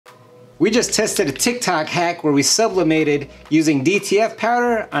We just tested a TikTok hack where we sublimated using DTF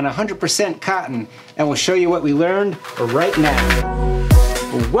powder on 100% cotton, and we'll show you what we learned right now.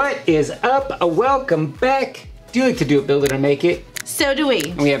 What is up? Welcome back. Do you like to do it, build it, or make it? So do we.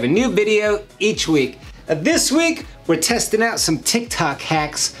 And we have a new video each week. This week, we're testing out some TikTok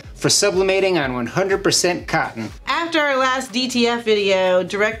hacks for sublimating on 100% cotton. After our last DTF video,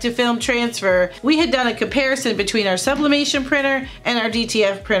 direct to film transfer, we had done a comparison between our sublimation printer and our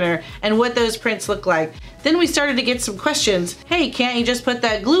DTF printer and what those prints look like. Then we started to get some questions. Hey, can't you just put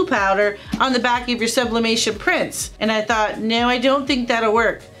that glue powder on the back of your sublimation prints? And I thought, no, I don't think that'll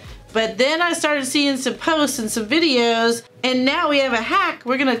work. But then I started seeing some posts and some videos, and now we have a hack.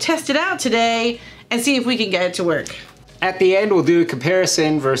 We're gonna test it out today and see if we can get it to work. At the end, we'll do a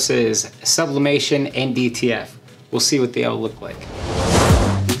comparison versus sublimation and DTF. We'll see what they all look like.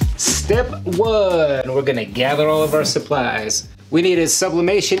 Step one, we're gonna gather all of our supplies. We need a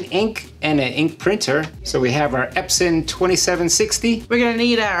sublimation ink and an ink printer. So we have our Epson 2760. We're gonna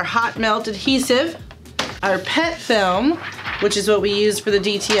need our hot melt adhesive, our PET film, which is what we use for the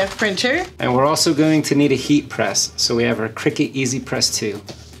DTF printer. And we're also going to need a heat press. So we have our Cricut Easy Press 2.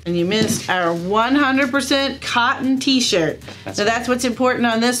 And you missed our 100% cotton t-shirt. That's what's important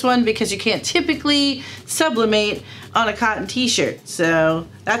on this one because you can't typically sublimate on a cotton t-shirt. So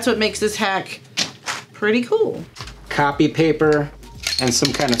that's what makes this hack pretty cool. Copy paper and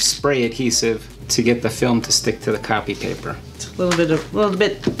some kind of spray adhesive to get the film to stick to the copy paper. It's a little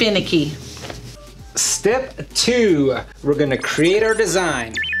bit finicky. Step two, we're gonna create our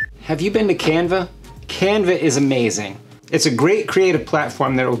design. Have you been to Canva? Canva is amazing. It's a great creative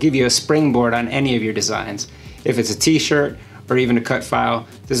platform that will give you a springboard on any of your designs. If it's a t-shirt or even a cut file,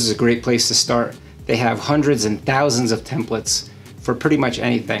 this is a great place to start. They have hundreds and thousands of templates for pretty much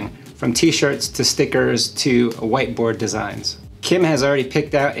anything, from t-shirts to stickers to whiteboard designs. Kim has already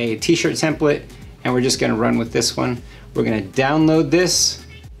picked out a t-shirt template, and we're just gonna run with this one. We're gonna download this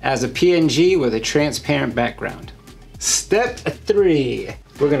as a PNG with a transparent background. Step three,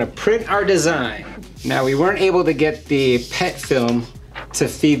 we're gonna print our design. Now we weren't able to get the PET film to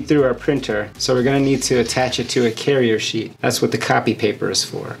feed through our printer, so we're gonna need to attach it to a carrier sheet. That's what the copy paper is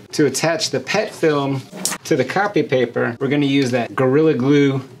for. To attach the PET film to the copy paper, we're gonna use that Gorilla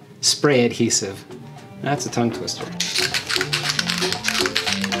Glue spray adhesive. That's a tongue twister.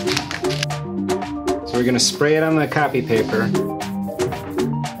 So we're gonna spray it on the copy paper,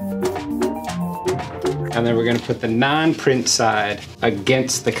 and then we're gonna put the non-print side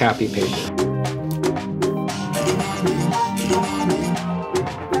against the copy paper.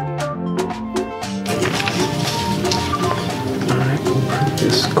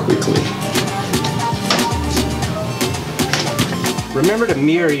 Quickly. Remember to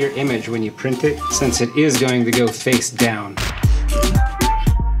mirror your image when you print it, since it is going to go face down.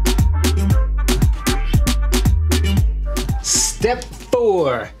 Step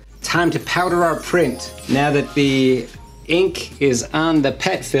four, time to powder our print. Now that the ink is on the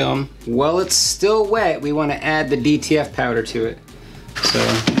PET film, while it's still wet, we want to add the DTF powder to it. So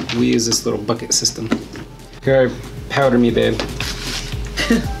we use this little bucket system. Here, powder me, babe.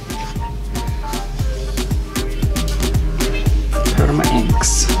 Powder my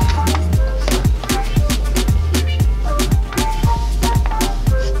inks.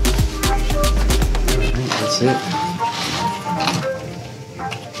 That's it.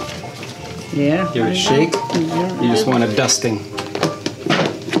 Yeah. Give it a shake. You just want a dusting.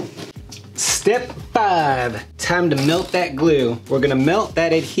 Step five, time to melt that glue. We're gonna melt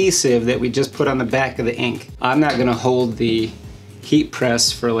that adhesive that we just put on the back of the ink. I'm not gonna hold the heat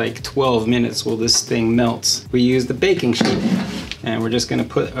press for like 12 minutes while this thing melts. We use the baking sheet, and we're just gonna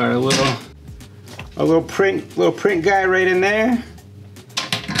put our little print guy right in there.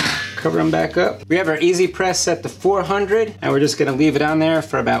 Cover them back up. We have our Easy Press set to 400, and we're just gonna leave it on there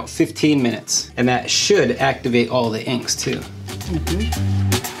for about 15 minutes. And that should activate all the inks too.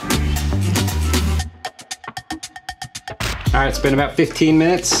 All right, it's been about 15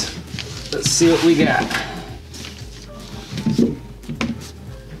 minutes. Let's see what we got.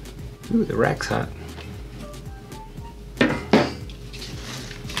 Ooh, the rack's hot.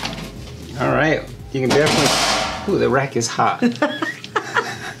 All right, you can definitely, ooh, the rack is hot. You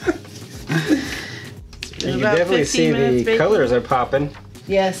can definitely see the colors are popping.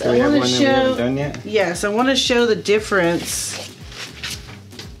 Yes, I want to show. We haven't done yet? Yes, I want to show the difference.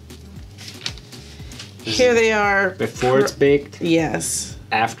 Here they are. Before it's baked? Yes.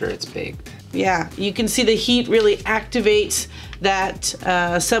 After it's baked. Yeah, you can see the heat really activates that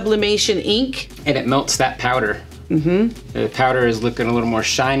sublimation ink. And it melts that powder. The powder is looking a little more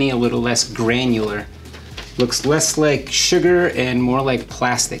shiny, a little less granular. Looks less like sugar and more like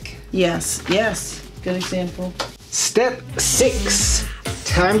plastic. Yes, yes. Good example. Step 6,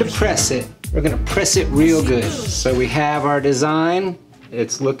 time to press it. We're gonna press it real good. So we have our design.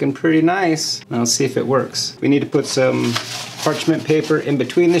 It's looking pretty nice. Now let's see if it works. We need to put some parchment paper in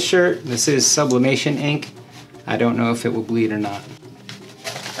between the shirt. This is sublimation ink. I don't know if it will bleed or not.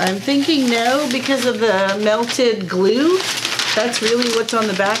 I'm thinking no because of the melted glue. That's really what's on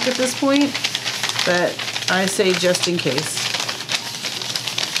the back at this point. But I say just in case.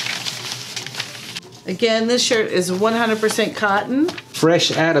 Again, this shirt is 100% cotton.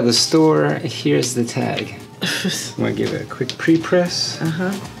 Fresh out of the store, here's the tag. I'm gonna give it a quick pre-press.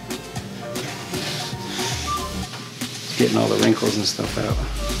 Getting all the wrinkles and stuff out.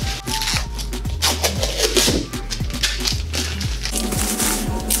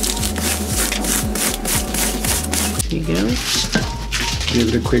 There you go. Give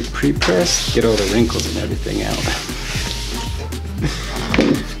it a quick pre-press, get all the wrinkles and everything out.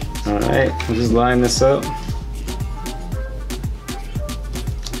 All right, we'll just line this up.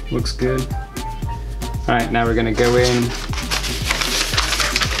 Looks good. All right, now we're gonna go in.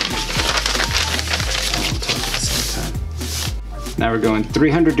 Now we're going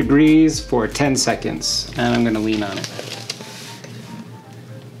 300 degrees for 10 seconds, and I'm gonna lean on it.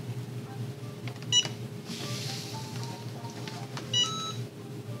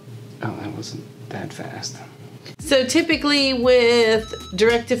 Oh, that wasn't that fast. So typically with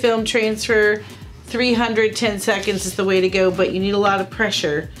direct-to-film transfer, 310 seconds is the way to go, but you need a lot of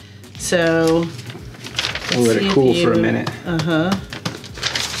pressure. So I'll let it cool for a minute. But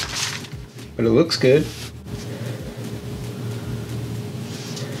it looks good.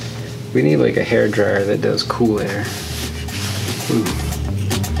 We need like a hair dryer that does cool air. Ooh.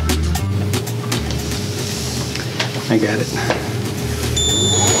 I got it.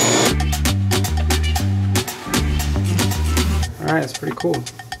 All right, it's pretty cool.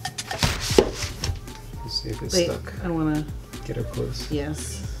 Let's see if it's stuck. I want to get up close.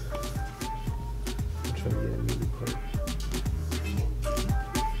 Yes. I'm trying to get a moving part.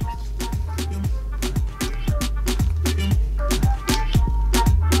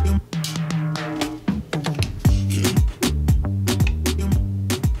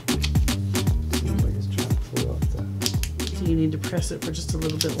 Seems like it's trying to pull off the. Do you need to press it for just a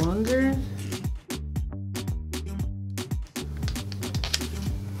little bit longer?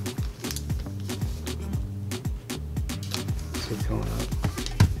 Filling up.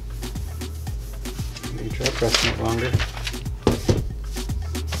 Maybe try pressing it longer.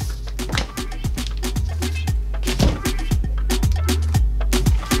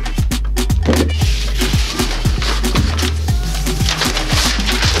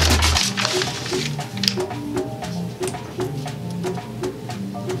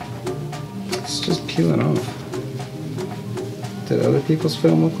 It's just peeling off. Did other people's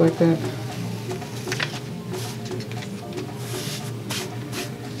film look like that?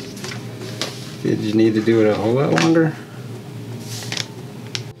 Did you need to do it a whole lot longer?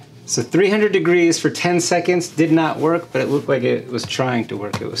 So 300 degrees for 10 seconds did not work, but it looked like it was trying to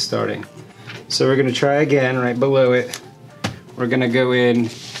work. It was starting. So we're gonna try again right below it. We're gonna go in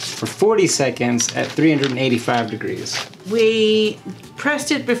for 40 seconds at 385 degrees. We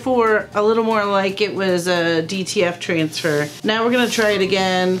pressed it before a little more like it was a DTF transfer. Now we're gonna try it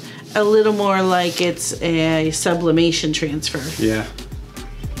again a little more like it's a sublimation transfer. Yeah.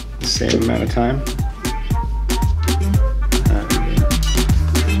 The same amount of time.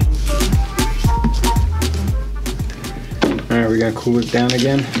 Alright, we're gonna cool it down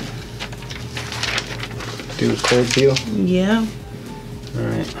again. Do a cold peel. Yeah.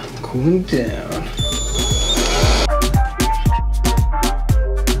 Alright, cooling down.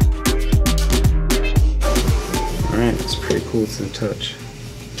 Alright, it's pretty cool to the touch.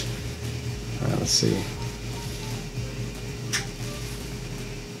 Alright, let's see.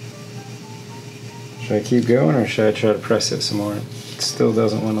 Should I keep going or should I try to press it some more? It still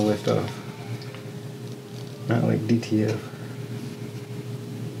doesn't want to lift off. Not like DTF.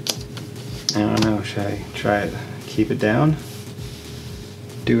 I don't know, should I try it? Keep it down?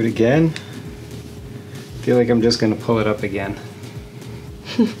 Do it again? I feel like I'm just going to pull it up again.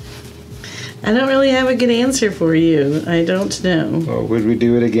 I don't really have a good answer for you. I don't know. Well, would we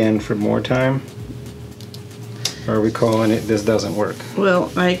do it again for more time? Or are we calling it this doesn't work?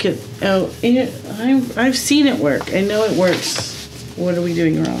 Well, I could, I've seen it work. I know it works. What are we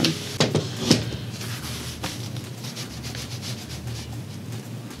doing wrong?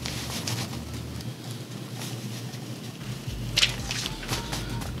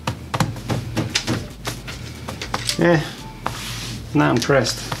 Not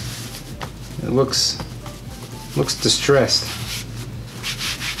impressed. It looks Looks distressed.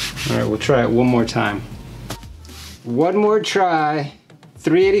 All right, we'll try it one more time. One more try.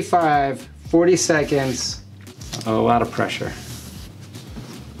 385, 40 seconds. A lot of pressure.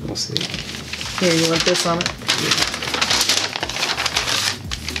 We'll see. Here, you want this on it?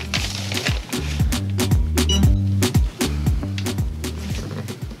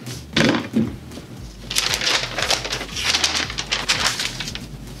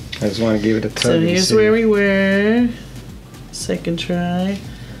 I just want to give it a tug. So here's where we were. Second try.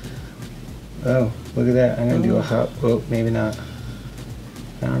 Oh, look at that. I'm going to do a hop. Oh, maybe not.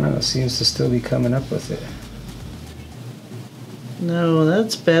 I don't know. It seems to still be coming up with it. No,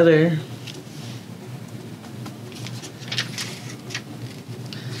 that's better.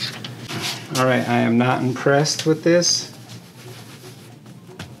 All right, I am not impressed with this.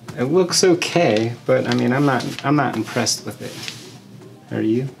 It looks okay, but I mean, I'm not impressed with it. Are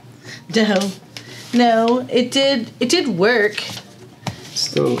you? No, it did work.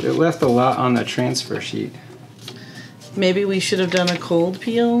 Still, it left a lot on the transfer sheet. Maybe we should have done a cold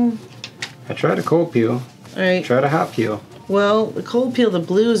peel. I tried a cold peel. All right. Tried a hot peel. Well, the cold peel, the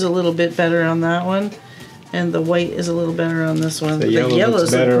blue is a little bit better on that one, and the white is a little better on this one. The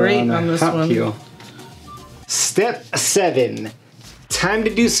yellows better are great on this hot one. Peel. Step 7. Time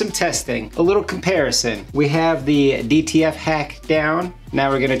to do some testing. A little comparison. We have the DTF hack down. Now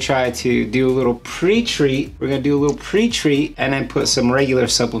we're gonna try to do a little pre-treat. We're gonna do a little pre-treat and then put some regular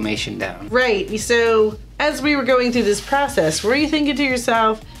sublimation down. Right, so as we were going through this process, were you thinking to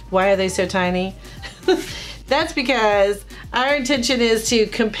yourself, why are they so tiny? That's because our intention is to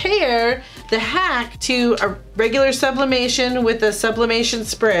compare the hack to a regular sublimation with a sublimation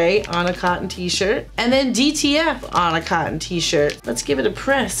spray on a cotton t-shirt, and then DTF on a cotton t-shirt. Let's give it a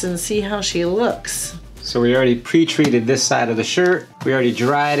press and see how she looks. So we already pre-treated this side of the shirt. We already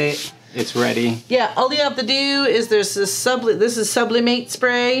dried it. It's ready. Yeah, all you have to do is this is Sublimate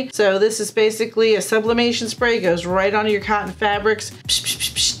spray. So this is basically a sublimation spray. It goes right onto your cotton fabrics. Psh, psh,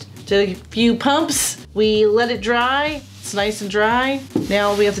 psh, psh. Did a few pumps. We let it dry. It's nice and dry. Now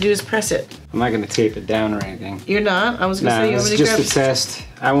all we have to do is press it. I'm not gonna tape it down or anything. You're not? I was gonna say you want it's me to just grab a test.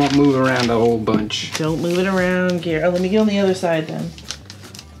 I won't move around a whole bunch. Don't move it around, Garrett. Oh, let me get on the other side then.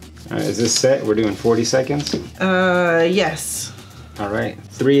 All right, is this set? We're doing 40 seconds? Yes. All right,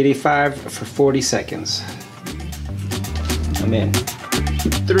 385 for 40 seconds. I'm in.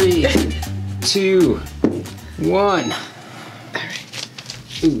 3, 2, 1.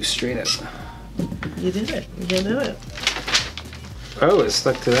 Ooh, straight up. You did it. You can do it. Oh, it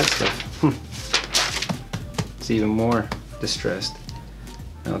stuck to that stuff. It's even more distressed.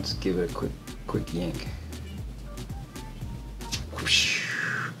 Now let's give it a quick yank. Whoosh.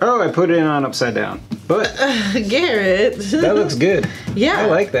 Oh, I put it on upside down. But Garrett. that looks good. Yeah. I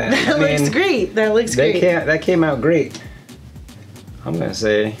like that. That looks great. That looks great. That came out great. I'm gonna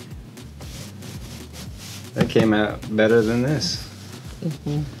say that came out better than this.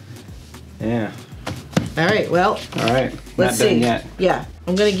 Mm-hmm. Yeah. All right, well. All right. Let's Not see. done yet. Yeah,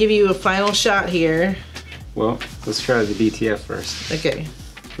 I'm gonna give you a final shot here. Well, let's try the DTF first. Okay.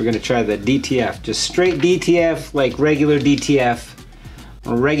 We're gonna try the DTF, just straight DTF, like regular DTF,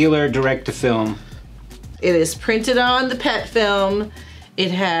 regular direct to film. It is printed on the PET film.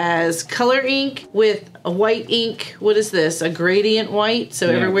 It has color ink with a white ink. What is this? A gradient white. So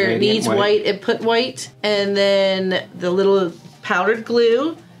Yeah, everywhere it needs white, it put white. And then the little powdered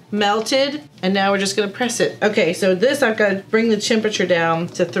glue melted. And now we're just gonna press it. Okay, so this I've got to bring the temperature down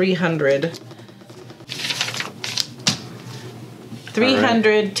to 300.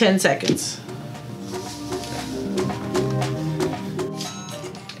 300, 10 seconds.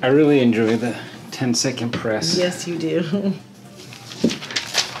 I really enjoy the 10-second press. Yes, you do.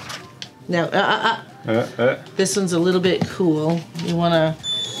 Now, this one's a little bit cool. You wanna,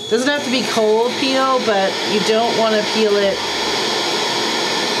 doesn't have to be cold peel, but you don't wanna peel it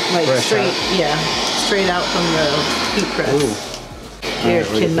like Fresh straight, out. yeah, straight out from the heat press. Ooh. Here, All right,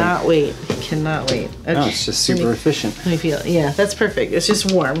 what do you cannot wait, cannot wait. Okay. No, it's just super efficient. Let me peel it. Yeah, that's perfect. It's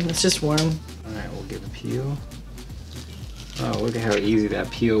just warm. It's just warm. All right, we'll give a peel. Oh, look at how easy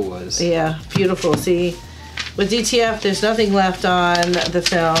that peel was. Yeah, beautiful. See, with DTF, there's nothing left on the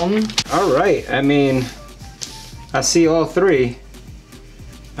film. All right, I mean, I see all three.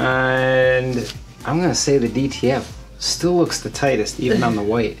 And I'm gonna say the DTF still looks the tightest, even on the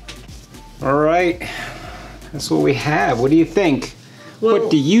white. All right, that's what we have. What do you think? Well,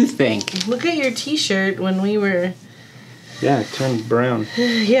 what do you think? Look at your t-shirt when we were... Yeah, it turned brown.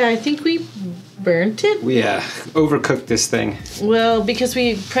 Yeah, I think we burnt it. We overcooked this thing. Well, because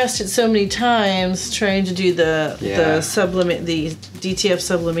we pressed it so many times trying to do the DTF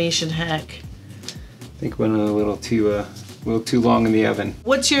sublimation hack. think went a little too long in the oven.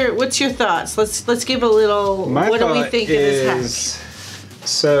 What's your thoughts? Let's give a little. What do we think of this hack?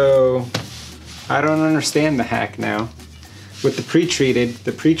 So I don't understand the hack now. With the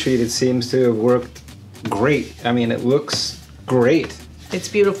pre-treated seems to have worked great. I mean, it looks great. It's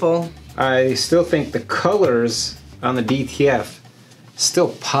beautiful. I still think the colors on the DTF still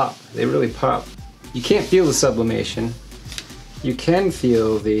pop. They really pop. You can't feel the sublimation. You can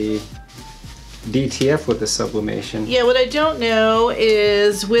feel the DTF with the sublimation. Yeah, what I don't know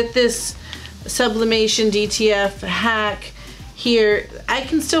is with this sublimation DTF hack here, I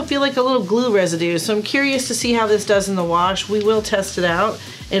can still feel like a little glue residue. So I'm curious to see how this does in the wash. We will test it out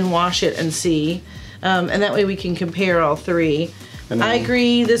and wash it and see. And that way we can compare all three. I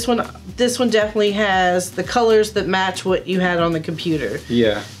agree, this one definitely has the colors that match what you had on the computer.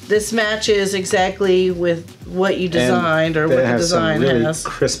 Yeah. This matches exactly with what you designed or what the design really has.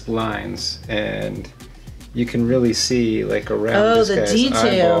 Crisp lines, and you can really see like around this guy's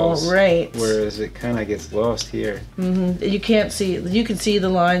detail, eyeballs, right? Whereas it kind of gets lost here. Mm-hmm. You can't see. You can see the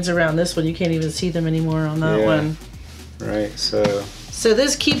lines around this one. You can't even see them anymore on that one. Right. So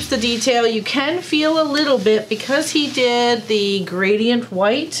this keeps the detail. You can feel a little bit because he did the gradient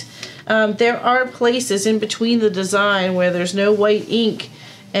white. There are places in between the design where there's no white ink,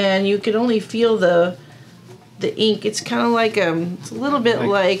 and you can only feel the ink. It's kind of like it's a little bit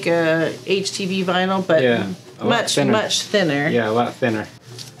like HTV vinyl, but much thinner. Yeah, a lot thinner.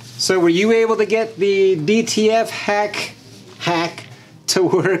 So were you able to get the DTF hack to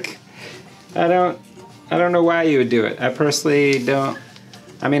work? I don't know why you would do it. I personally don't.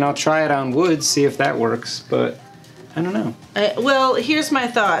 I mean, I'll try it on wood, see if that works, but I don't know. Well, here's my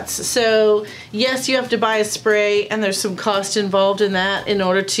thoughts. So, yes, you have to buy a spray, and there's some cost involved in that in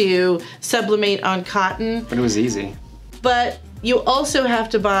order to sublimate on cotton. But it was easy. But you also have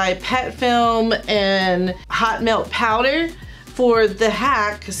to buy pet film and hot melt powder for the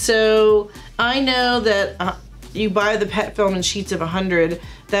hack. So, I know that you buy the pet film in sheets of 100.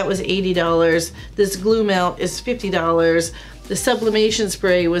 That was $80. This glue melt is $50. The sublimation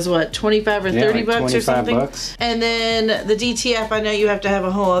spray was what, 25 or 30 bucks or something? $25. And then the DTF, I know you have to have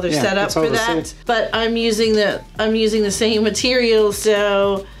a whole other setup for that. But I'm using the same material,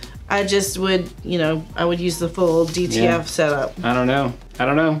 so I just would, I would use the full DTF setup. I don't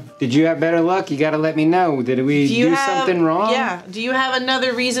know. Did you have better luck? You got to let me know. Did we do something wrong? Yeah. Do you have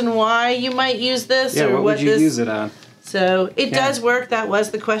another reason why you might use this? Yeah, or what would you use it on? So it does work. That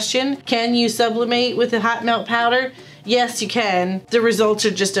was the question. Can you sublimate with the hot melt powder? Yes, you can. The results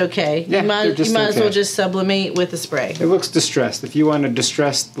are just okay. Yeah, you might as well just sublimate with the spray. It looks distressed. If you want a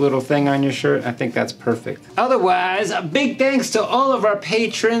distressed little thing on your shirt, I think that's perfect. Otherwise, a big thanks to all of our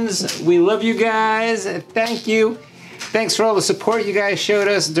patrons. We love you guys. Thank you. Thanks for all the support you guys showed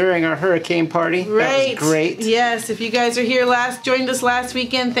us during our hurricane party. Right. That was great. Yes, if you guys are here joined us last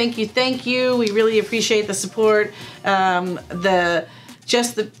weekend, thank you. We really appreciate the support. The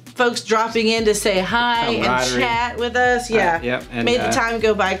folks dropping in to say hi and chat with us. Yeah. And, made the time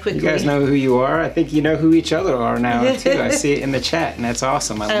go by quickly. You guys know who you are. I think you know who each other are now, too. I see it in the chat, and that's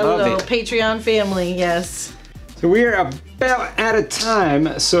awesome. I love it. Patreon family, yes. So we are about out of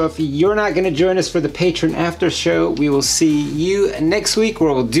time, so if you're not going to join us for the Patron After Show, we will see you next week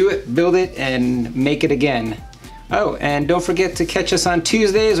where we'll do it, build it, and make it again. Oh, and don't forget to catch us on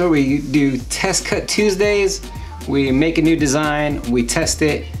Tuesdays where we do Test Cut Tuesdays. We make a new design, we test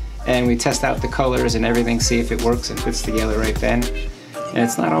it, and we test out the colors and everything, see if it works and fits together right then. And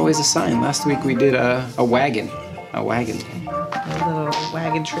it's not always a sign. Last week we did a wagon thing. A little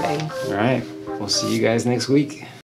wagon tray. All right, we'll see you guys next week.